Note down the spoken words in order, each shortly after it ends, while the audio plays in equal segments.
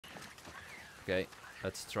Okay,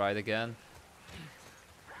 let's try it again.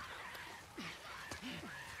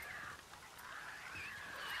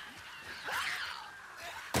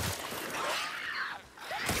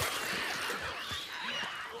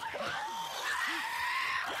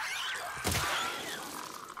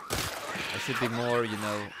 I should be more, you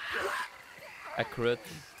know, accurate.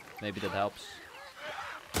 Maybe that helps.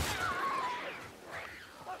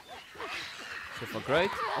 So far great.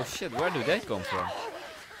 Oh shit, where do they come from?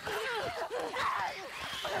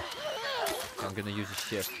 I'm gonna use a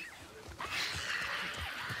shift.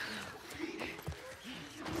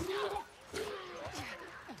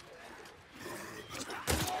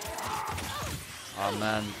 Oh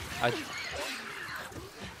man,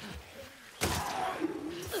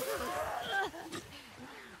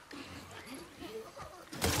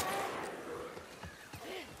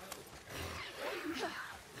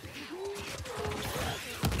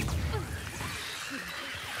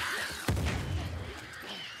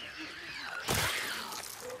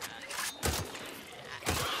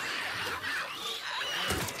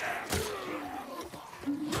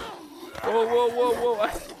 whoa, whoa, whoa, whoa!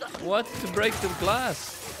 I wanted to break the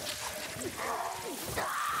glass.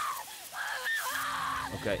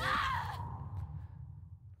 Okay.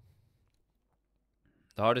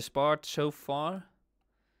 The hardest part so far?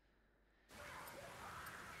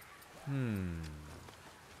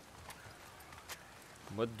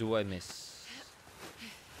 What do I miss?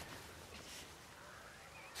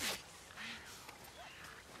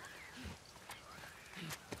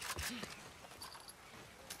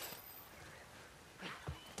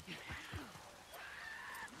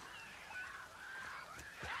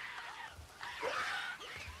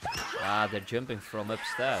 Ah, they're jumping from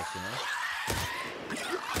upstairs, you know?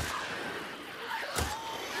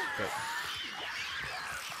 Okay.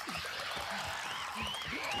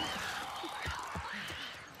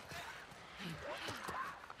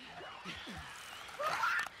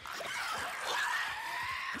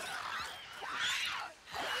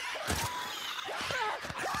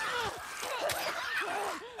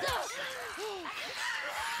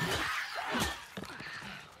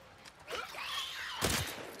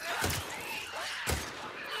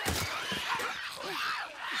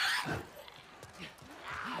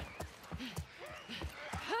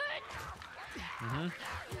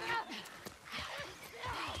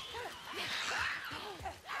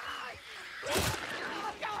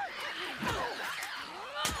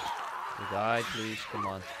 Die, please, come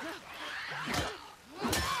on.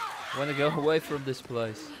 I wanna go away from this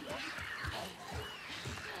place.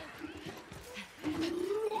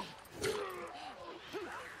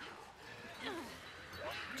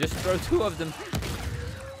 Just throw two of them.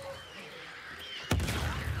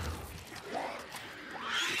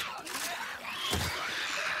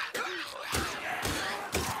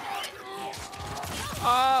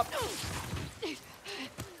 Up!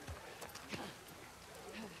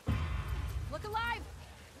 Look alive!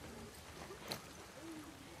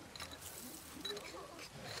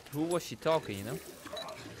 Who was she talking, you know?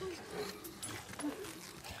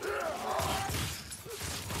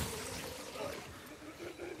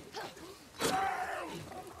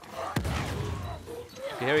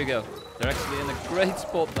 Okay, here you go. They're actually in a great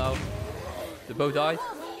spot now. The bow died.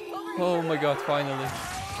 Oh my god, finally.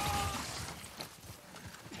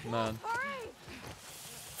 Man.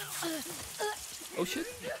 Oh shit,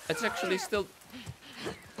 it's actually still...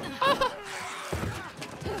 Ah!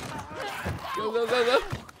 Go, go, go, go!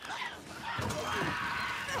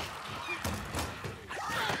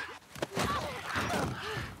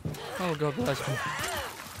 Oh god bless me.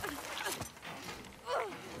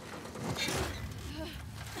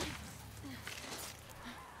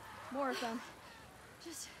 More of them.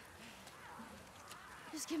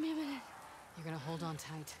 Just give me a minute. You're gonna hold on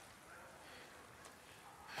tight.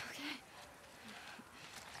 Okay.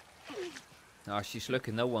 Now she's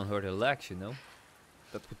lucky no one hurt her legs, you know?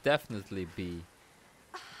 That would definitely be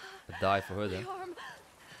a die for her then. My arm.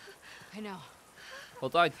 I know.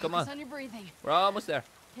 Hold tight, come Focus on. on your breathing. We're almost there.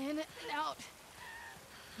 In and out.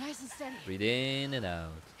 Nice and steady. Breathe in and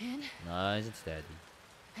out. In Nice and steady.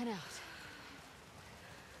 and out.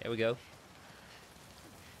 Here we go.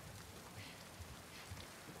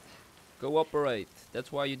 Cooperate.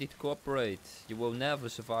 That's why you need to cooperate. You will never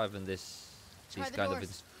survive in these Try the kind of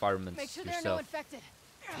doors. environments Make sure there are no yourself. infected.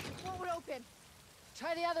 One would open.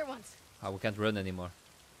 Try the other ones. Oh, we can't run anymore.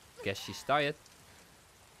 Guess she's tired.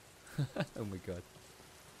 Oh my god.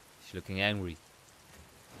 She's looking angry.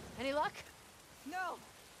 Any luck? No.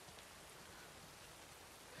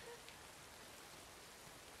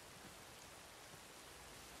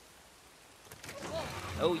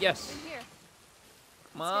 Oh yes. In here.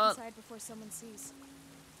 Come Let's get on. inside before someone sees.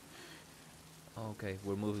 Okay,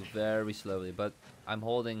 we're moving very slowly, but I'm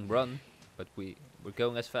holding run, but we're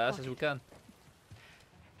going as fast as we can.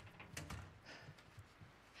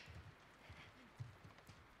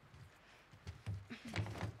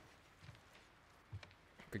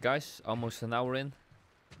 Okay, guys, almost an hour in.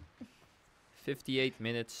 58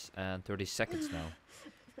 minutes and 30 seconds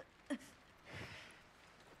now.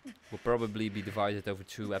 Will probably be divided over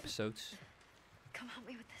 2 episodes. Come help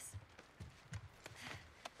me with this.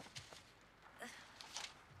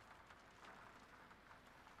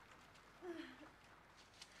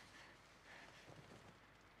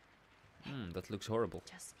 That looks horrible.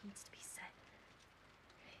 Just needs to be said.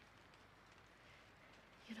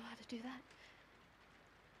 You know how to do that?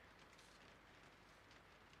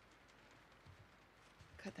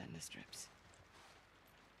 Cut that into strips.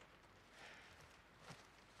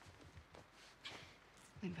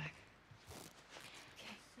 Lean back.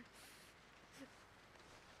 Okay.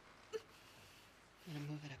 I'm gonna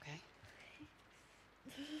move it, okay?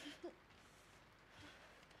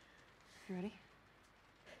 You ready?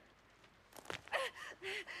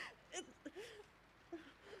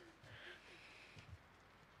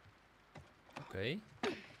 Okay.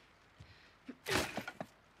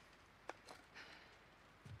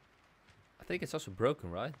 I think it's also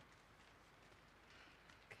broken, right?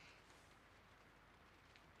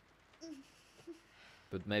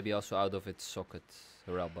 But maybe also out of its socket,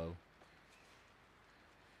 her elbow.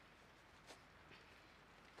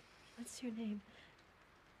 What's your name?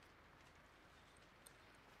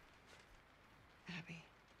 Abby.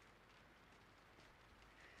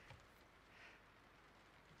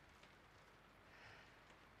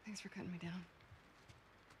 Thanks for cutting me down.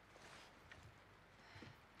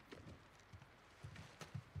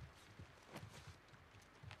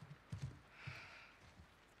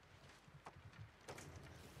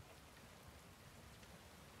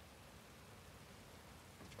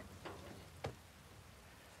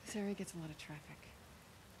 This area gets a lot of traffic.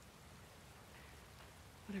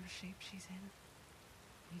 Whatever shape she's in,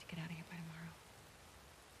 we need to get out of here by tomorrow.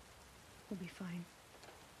 We'll be fine.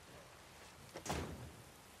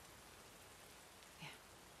 Yeah.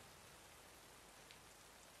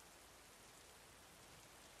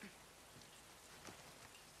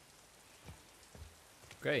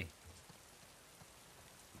 Okay.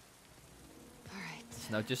 All right. It's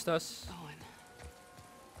now just us. Going.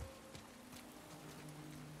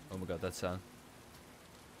 Oh my god, that sound.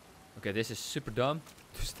 Okay, this is super dumb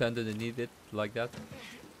to stand underneath it like that.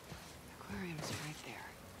 Aquarium's right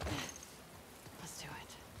there. Let's do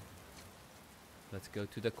it. Let's go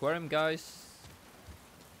to the aquarium, guys.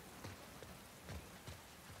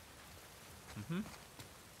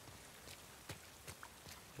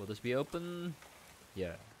 Will this be open?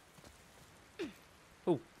 Yeah.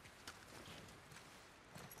 Oh.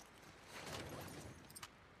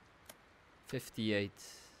 $58.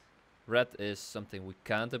 Red is something we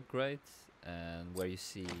can't upgrade, and where you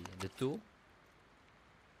see the tool,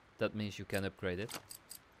 that means you can upgrade it.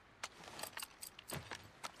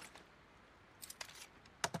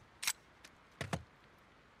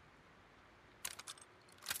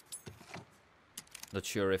 Not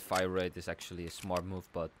sure if fire rate is actually a smart move,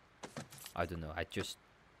 but I don't know. I just,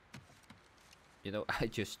 you know, I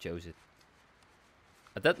just chose it.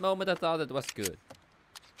 At that moment I thought it was good.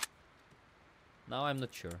 Now I'm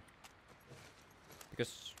not sure.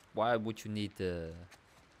 Because why would you need the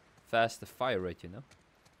faster fire rate, you know?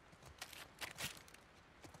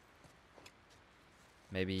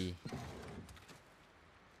 Maybe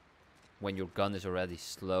when your gun is already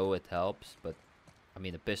slow it helps, but I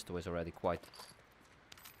mean a pistol is already quite,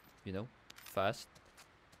 you know, fast.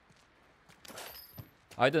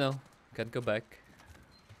 I don't know. Can't go back.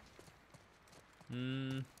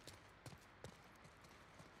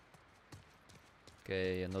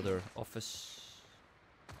 Okay, another office.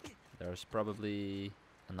 There's probably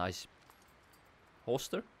a nice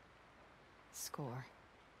holster. Score.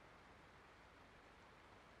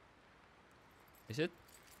 Is it?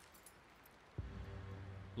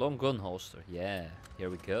 Long gun holster. Yeah, here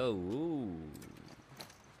we go. Ooh.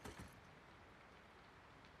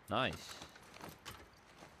 Nice.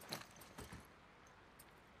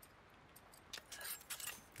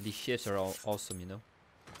 These shifts are all awesome, you know.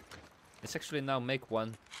 Let's actually now make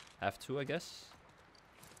one have two, I guess.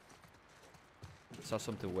 Saw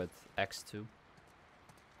something with X2.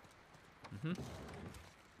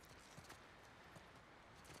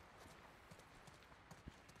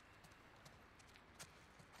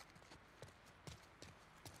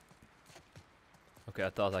 Okay, I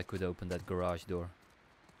thought I could open that garage door.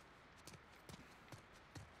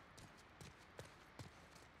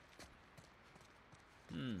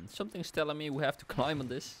 Something's telling me we have to climb on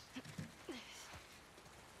this.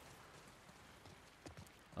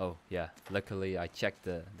 Oh, yeah. Luckily, I checked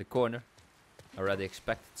the corner. I already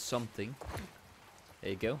expected something.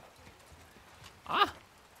 There you go. Ah!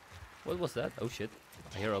 What was that? Oh, shit.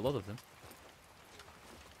 I hear a lot of them.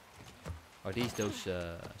 Are these those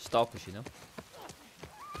stalkers, you know?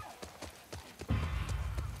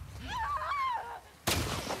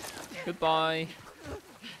 Goodbye.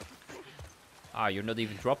 Ah, you're not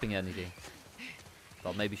even dropping anything.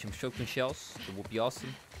 Well, maybe some shotgun shells. That would be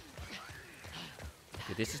awesome.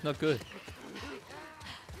 Okay, this is not good.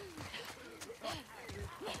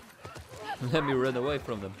 Let me run away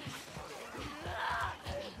from them.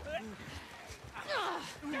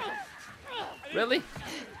 Really?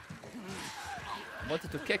 I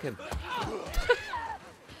wanted to kick him.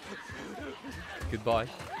 Goodbye.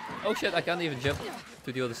 Oh shit, I can't even jump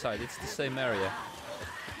to the other side. It's the same area.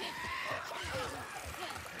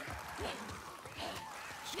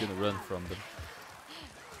 Just gonna run from them.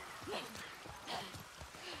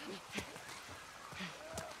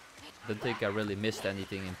 Don't think I really missed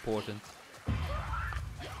anything important.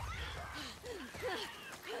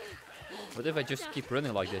 What if I just keep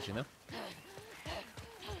running like this, you know?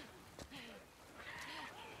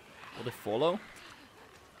 Will they follow?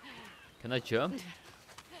 Can I jump?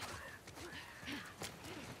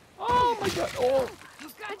 Oh my god! Oh!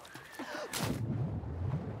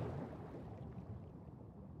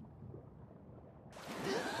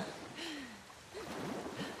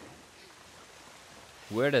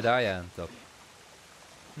 Where did I end up?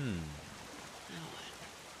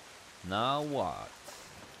 Now what?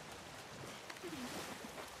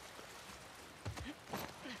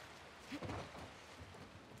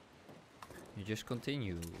 You just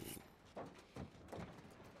continue.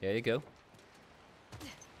 There you go.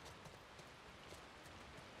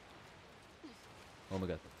 Oh my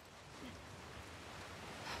god.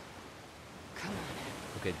 Come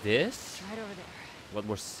on. Okay, this, Right over there. what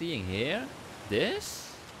we're seeing here,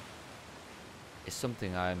 this is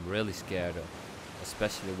something I'm really scared of.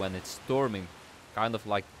 Especially when it's storming. Kind of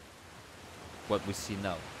like what we see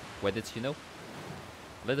now. When it's, you know,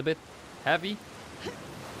 a little bit heavy.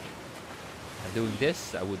 And doing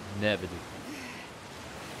this, I would never do.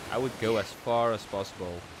 I would go as far as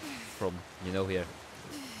possible from, you know, here.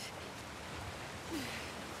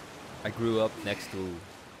 I grew up next to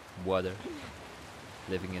water,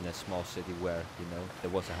 living in a small city where, you know, there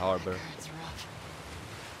was a harbor. It's rough.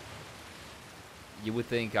 You would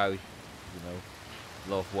think I, you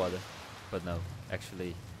know, love water, but no,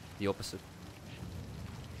 actually the opposite.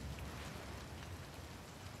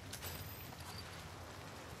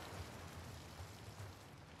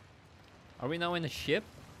 Are we now in a ship?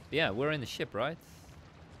 Yeah, we're in a ship, right?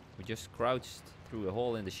 We just crouched through a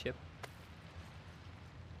hole in the ship.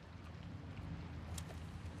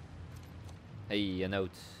 Hey, a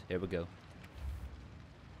note. Here we go.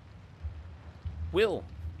 Will,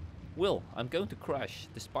 I'm going to crash.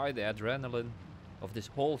 Despite the adrenaline of this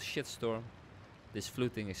whole shitstorm, this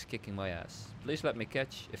fluting is kicking my ass. Please let me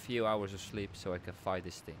catch a few hours of sleep so I can fight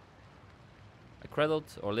this thing. I cradled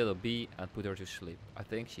our little bee and put her to sleep. I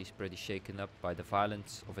think she's pretty shaken up by the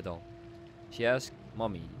violence of it all. She asked,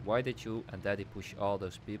 "Mommy, why did you and Daddy push all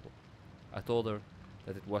those people?" I told her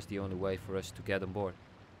that it was the only way for us to get on board.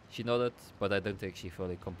 She nodded, but I don't think she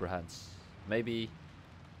fully comprehends. Maybe...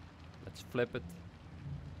 let's flip it.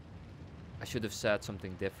 I should have said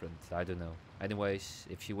something different, I don't know. Anyways,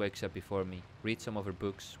 if she wakes up before me, read some of her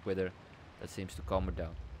books with her. That seems to calm her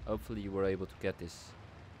down. Hopefully you were able to get this.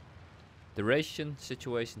 Duration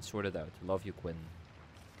situation sorted out. Love you, Quinn.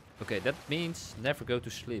 Okay, that means never go to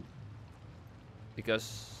sleep.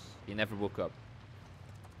 Because he never woke up.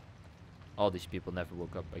 All these people never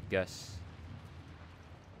woke up, I guess.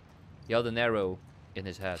 He held an arrow in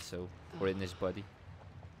his head, so, or in his body.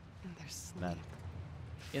 And they're asleep. Man.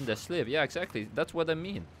 In their sleep, yeah, exactly. That's what I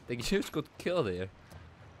mean. They just got killed here.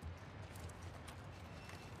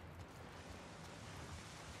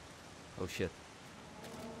 Oh shit.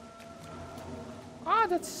 Ah,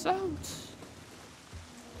 that sound.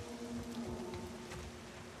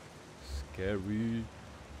 Scary.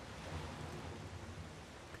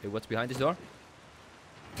 Okay, what's behind this door?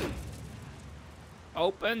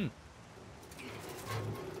 Open!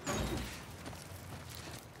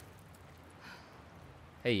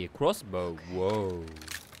 Hey, a crossbow. Whoa.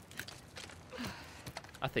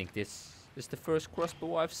 I think this is the first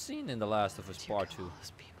crossbow I've seen in The Last of Us Part 2.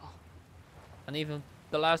 Those people. And even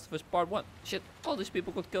The Last of Us Part 1. Shit, all these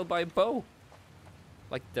people got killed by a bow.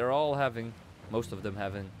 Like, they're all having, most of them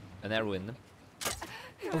having an arrow in them.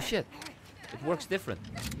 Oh shit, it works different.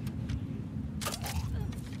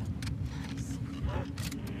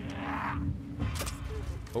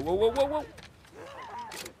 Whoa, whoa, whoa, whoa, whoa.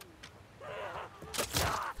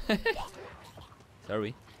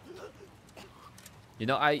 Sorry. You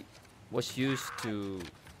know, I was used to...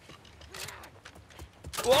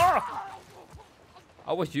 Whoa!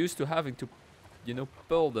 I was used to having to, you know,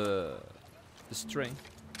 pull the string.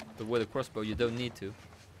 But with a crossbow, you don't need to.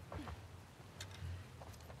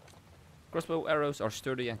 Crossbow arrows are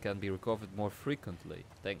sturdy and can be recovered more frequently.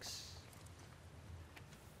 Thanks.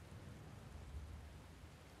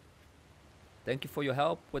 Thank you for your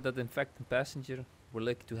help with that infected passenger. We're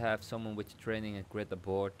lucky to have someone with training and grit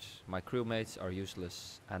aboard. My crewmates are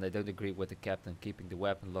useless, and I don't agree with the captain keeping the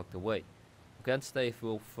weapon locked away. We can't stay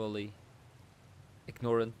willfully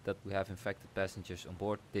ignorant that we have infected passengers on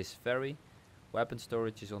board this ferry. Weapon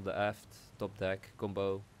storage is on the aft top deck.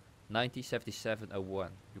 Combo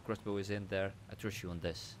 907701. Your crossbow is in there. I trust you on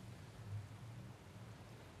this.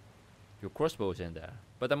 Your crossbow is in there,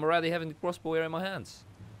 but I'm already having the crossbow here in my hands.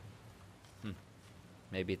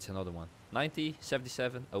 Maybe it's another one.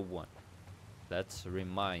 907701. Let's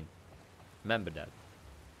remind. Remember that.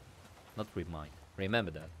 Not remind.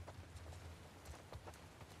 Remember that.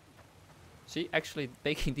 See, actually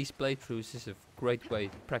making these playthroughs is a great way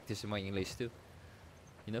to practice my English too.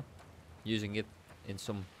 You know? Using it in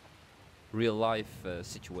some real life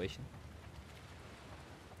situation.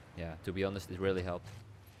 Yeah, to be honest, it really helped.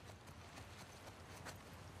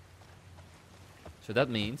 So that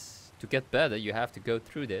means, to get better, you have to go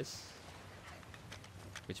through this.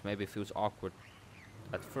 Which maybe feels awkward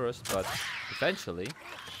at first, but eventually...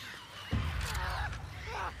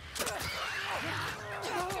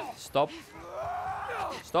 Stop.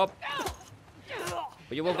 Stop.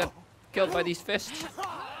 But you won't get killed by these fists.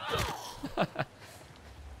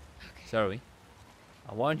 Sorry.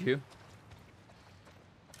 I warned you.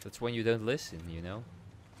 That's when you don't listen, you know.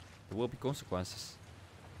 There will be consequences.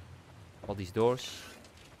 All these doors.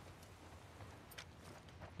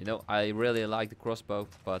 You know, I really like the crossbow,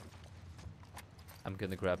 but I'm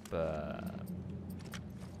gonna grab a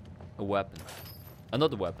weapon.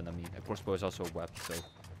 Another weapon, I mean. A crossbow is also a weapon, so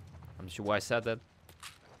I'm not sure why I said that.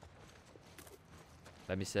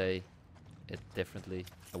 Let me say it differently.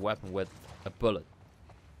 A weapon with a bullet.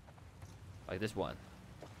 Like this one.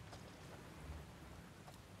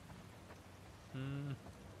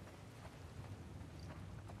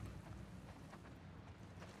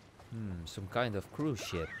 Some kind of cruise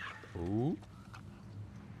ship. Ooh.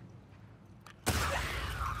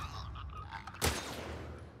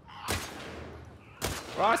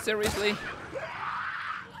 Oh, seriously?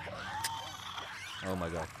 Oh my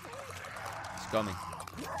god. It's coming.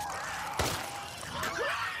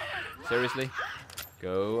 Seriously?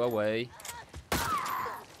 Go away.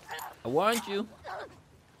 I warned you.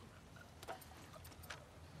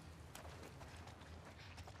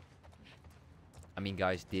 I mean,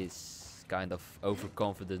 guys, this kind of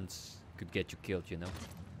overconfidence could get you killed, you know?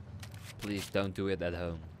 Please don't do it at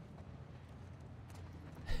home.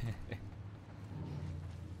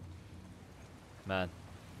 Man.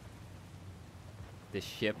 This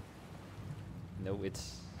ship. No,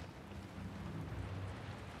 it's...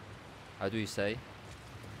 How do you say?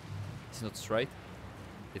 It's not straight.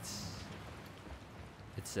 It's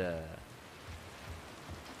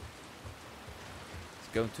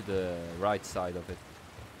going to the right side of it.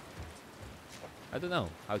 I don't know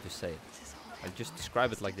how to say it. I just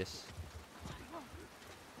describe it like this.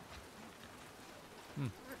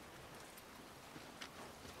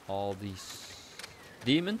 All these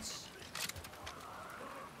demons.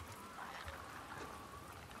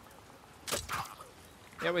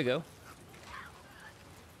 There we go.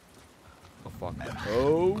 Oh fuck.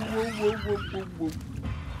 Oh, whoa, whoa, whoa, whoa, whoa.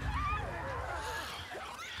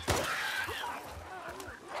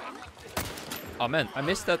 Oh man, I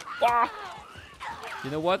missed that. Ah! You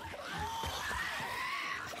know what?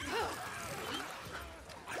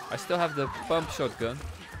 I still have the pump shotgun,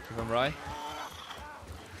 if I'm right.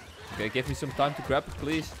 Okay, give me some time to grab it,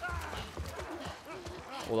 please.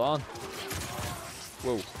 Hold on.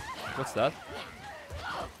 Whoa, what's that?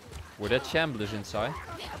 Were there shamblers inside?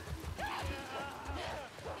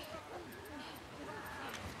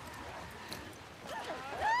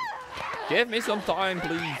 Give me some time,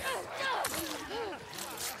 please.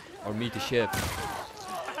 Or meet the ship.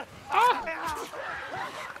 Ah!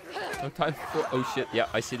 No time for... Oh shit, yeah,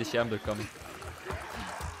 I see the shambler coming.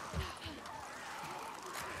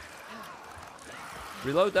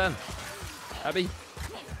 Reload then. Abby.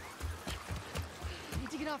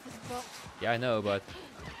 Need to get off this boat. Yeah, I know, but...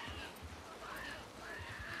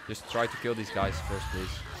 Just try to kill these guys first, please.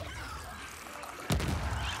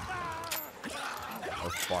 Oh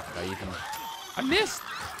fuck, I missed!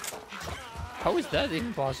 How is that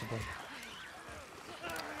even possible?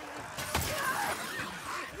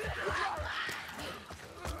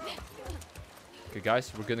 Okay,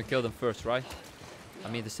 guys, we're gonna kill them first, right? I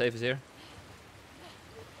mean, the safe is here.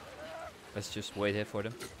 Let's just wait here for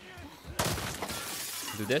them.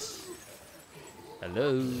 Do this.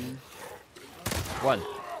 Hello. 1.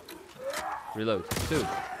 Reload. 2.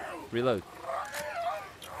 Reload.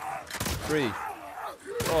 3.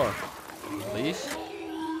 4. Please.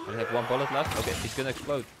 I have 1 bullet left. Okay, he's gonna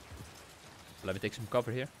explode. Let me take some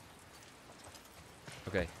cover here.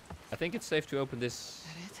 Okay, I think it's safe to open this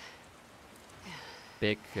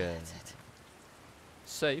big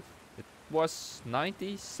safe. It was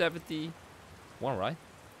 90, 71, right?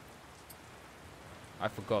 I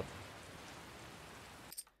forgot.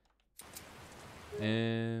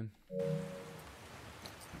 We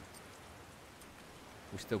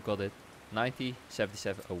still got it. 90,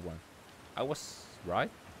 77, 01. I was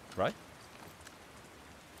right? Right?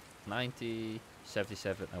 90,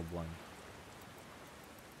 77, 01.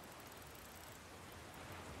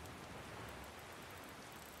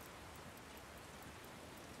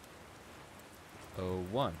 Oh,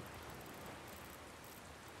 01.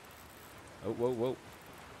 Oh, whoa, whoa.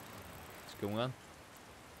 What's going on?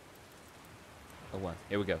 01.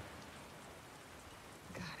 Here we go.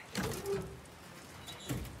 Got it.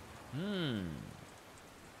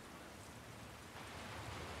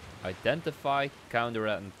 Identify, counter,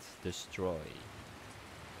 and destroy.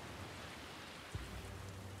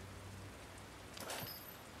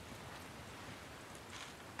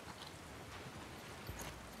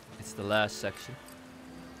 It's the last section.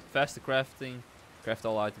 Faster crafting. Craft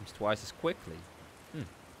all items twice as quickly.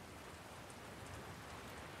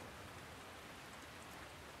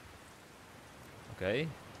 Okay.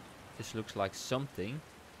 This looks like something.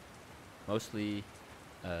 Mostly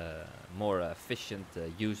more efficient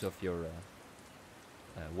use of your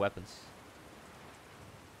weapons.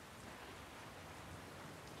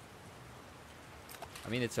 I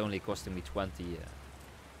mean, it's only costing me 20,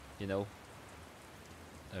 you know,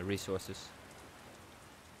 resources.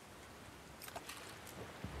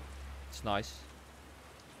 It's nice.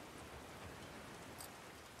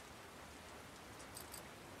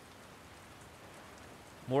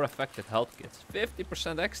 More effective health kits.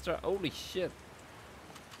 50% extra. Holy shit.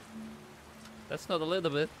 That's not a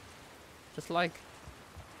little bit. That's like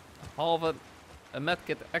half a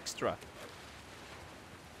medkit extra.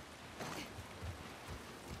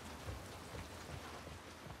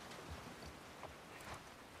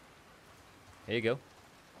 Here you go.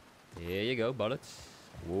 Here you go, bullets.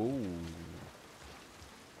 Whoa.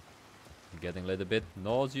 I'm getting a little bit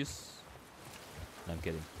nauseous. No, I'm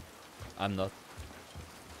kidding. I'm not.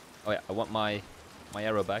 Oh yeah, I want my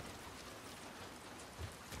arrow back.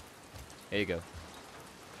 Here you go.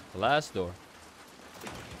 The last door.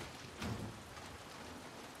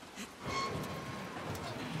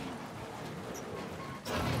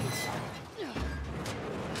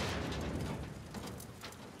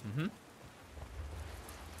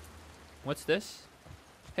 What's this?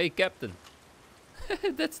 Hey, Captain.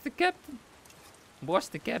 That's the captain. Was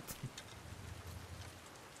the captain.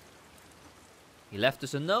 He left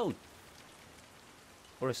us a note.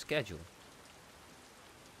 Or a schedule.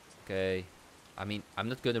 Okay. I mean, I'm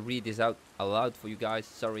not gonna read this out aloud for you guys.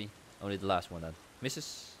 Sorry. Only the last one then.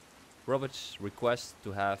 Mrs. Roberts requests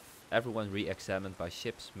to have everyone re-examined by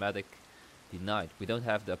ship's medic denied. We don't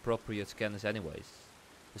have the appropriate scanners anyways.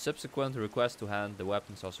 The subsequent request to hand the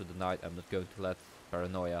weapons also denied. I'm not going to let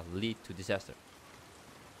paranoia lead to disaster.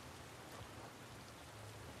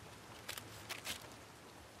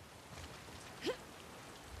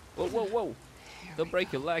 Whoa, whoa, whoa. Don't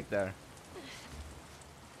break your leg there.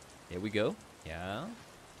 Here we go. Yeah.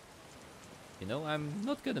 You know, I'm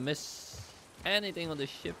not gonna miss anything on the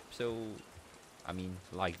ship, so... I mean,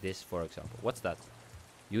 like this, for example. What's that?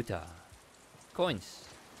 Utah. Coins.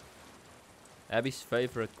 Abby's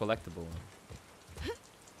favorite collectible.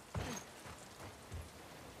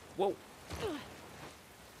 Whoa.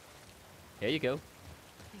 Here you go.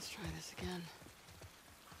 Let's try this again.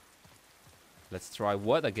 Let's try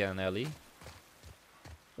what again, Ellie?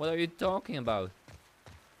 What are you talking about?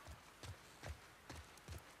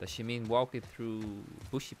 Does she mean walking through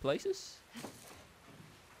bushy places?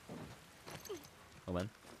 Oh man.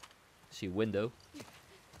 See a window.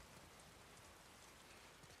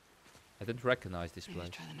 I didn't recognize this place. Need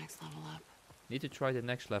to try the next level up. Need to try the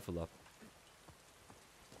next level up.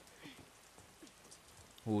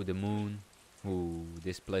 Ooh, the moon. Ooh,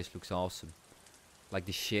 this place looks awesome. Like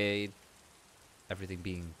the shade. Everything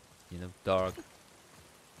being, you know, dark.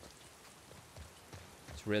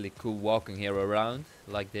 It's really cool walking here around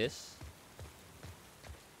like this.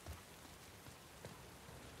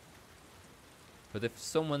 But if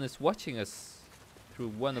someone is watching us through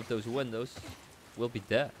one of those windows, we'll be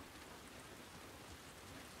dead.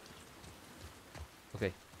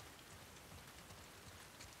 Okay.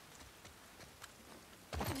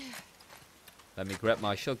 Let me grab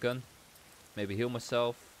my shotgun. Maybe heal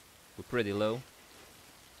myself. We're pretty low.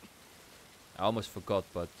 I almost forgot,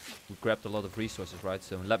 but we grabbed a lot of resources, right?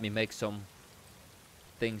 So let me make some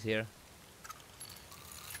things here.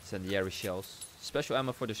 Incendiary shells. Special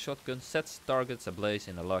ammo for the shotgun. Sets targets ablaze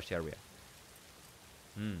in a large area.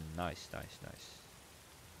 Nice, nice, nice.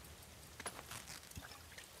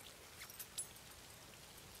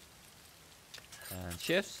 And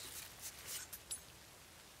shifts.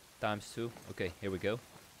 ×2. Okay, here we go.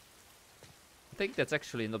 I think that's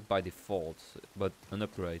actually not by default, but an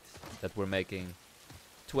upgrade that we're making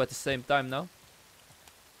 2 at the same time now.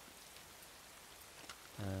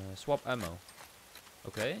 Swap ammo.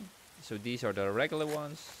 Okay, so these are the regular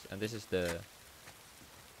ones, and this is the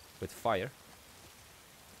with fire.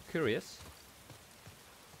 Curious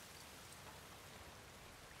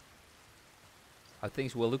how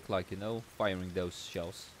things will look like, you know, firing those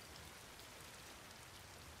shells.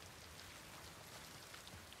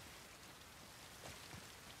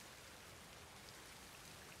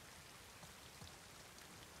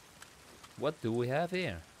 What do we have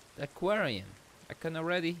here? The aquarium. I can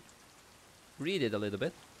already read it a little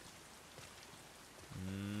bit.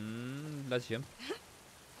 Let's jump.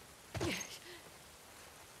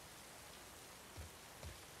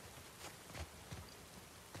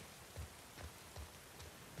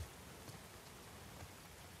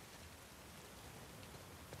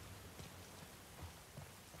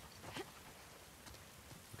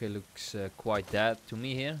 Okay, looks quite dead to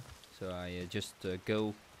me here. So I just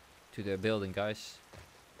go to the building, guys.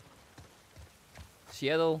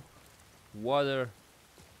 Seattle water.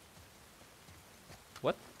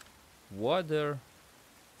 What? Water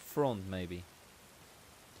front, maybe.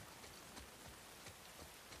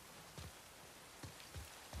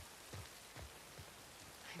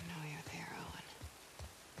 I know you're there,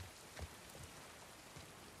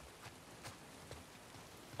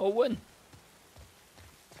 Owen. Owen!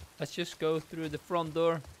 Let's just go through the front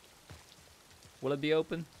door. Will it be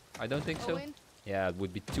open? I don't think so. Owen? Yeah, it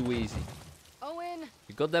would be too easy. Owen?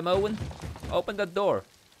 You got them, Owen? Open that door.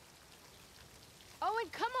 Owen,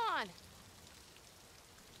 come on!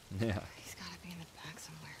 Yeah.